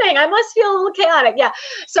happening? I must feel a little chaotic. Yeah.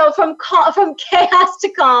 So from chaos to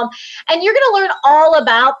calm, and you're going to learn all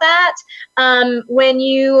about that when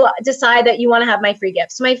you decide that you want to have my free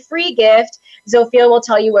gift. So my free gift, Zofia will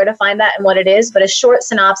tell you where to find that and what it is. But a short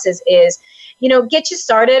synopsis is, get you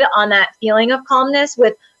started on that feeling of calmness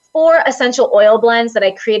with 4 essential oil blends that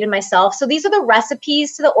I created myself. So these are the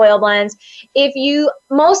recipes to the oil blends.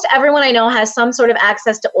 Most everyone I know has some sort of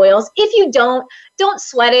access to oils. If you don't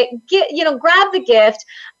sweat it. Grab the gift.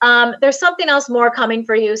 There's something else more coming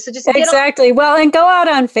for you. So just exactly. Well, and go out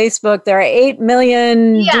on Facebook. There are 8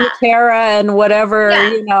 million doTERRA and whatever.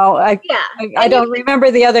 I don't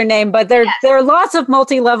remember the other name, but there are lots of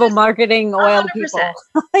multi-level marketing oil 100%. People.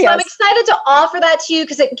 Yes. So I'm excited to offer that to you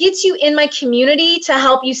because it gets you in my community to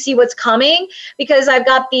help you see what's coming. Because I've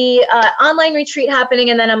got the online retreat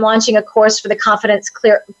happening, and then I'm launching a course for the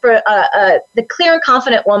clear and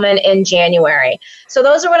confident woman in January. So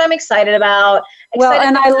those are what I'm excited about.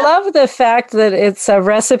 I love the fact that it's a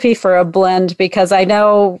recipe for a blend, because I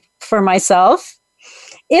know for myself,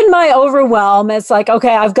 in my overwhelm, it's like,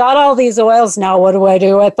 okay, I've got all these oils now. What do I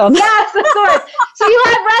do with them? Yes, of course. So you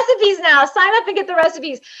have recipes now. Sign up and get the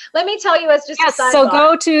recipes. Let me tell you, it's just a sidebar. So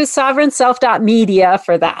go to sovereignself.media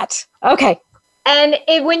for that. Okay. And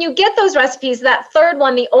when you get those recipes, that third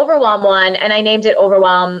one, the Overwhelm one, and I named it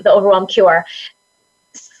Overwhelm, the Overwhelm Cure.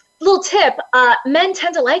 Little tip, men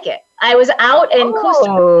tend to like it. I was out in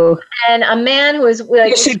Costa Rica, and a man who was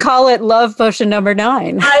like, you should call it Love Potion number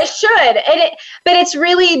 9. I should. But it's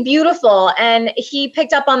really beautiful, and he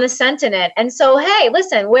picked up on the scent in it. And so, hey,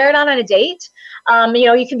 listen, wear it on a date.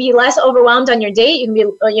 You can be less overwhelmed on your date. You can be,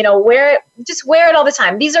 wear it all the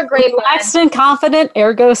time. These are great. Relaxed and confident,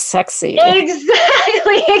 ergo sexy.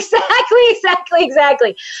 Exactly.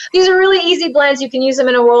 These are really easy blends. You can use them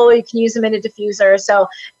in a roller. You can use them in a diffuser. So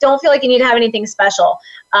don't feel like you need to have anything special.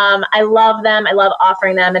 I love them. I love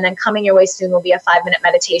offering them. And then coming your way soon will be a 5-minute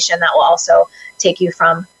meditation that will also take you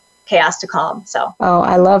from chaos to calm. So. Oh,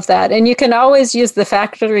 I love that. And you can always use the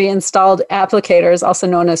factory installed applicators, also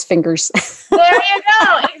known as fingers. There you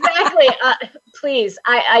go. Exactly. Please.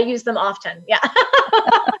 I use them often. Yeah.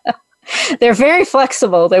 They're very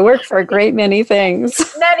flexible. They work for a great many things.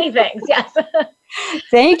 Many things. Yes.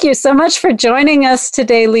 Thank you so much for joining us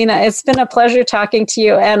today, Lena. It's been a pleasure talking to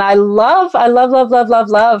you. And I love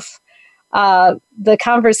the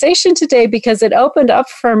conversation today, because it opened up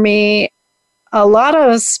for me a lot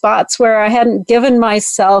of spots where I hadn't given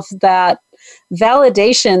myself that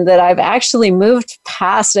validation that I've actually moved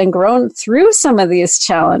past and grown through some of these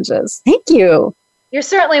challenges. Thank you. You're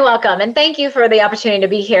certainly welcome. And thank you for the opportunity to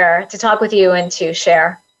be here to talk with you and to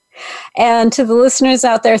share. And to the listeners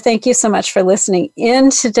out there, thank you so much for listening in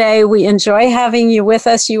today. We enjoy having you with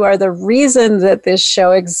us. You are the reason that this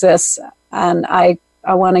show exists. And I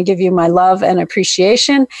want to give you my love and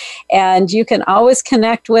appreciation. And you can always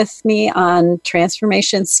connect with me on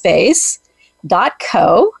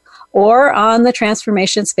transformationspace.co or on the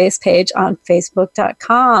Transformation Space page on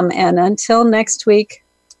Facebook.com. And until next week,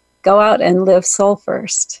 go out and live soul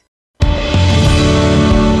first.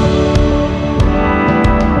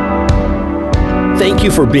 Thank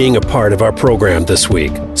you for being a part of our program this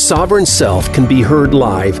week. Sovereign Self can be heard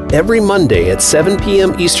live every Monday at 7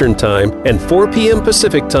 p.m. Eastern Time and 4 p.m.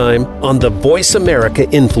 Pacific Time on the Voice America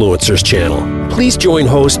Influencers channel. Please join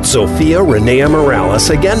host Zofia Renea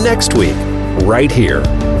Morales again next week, right here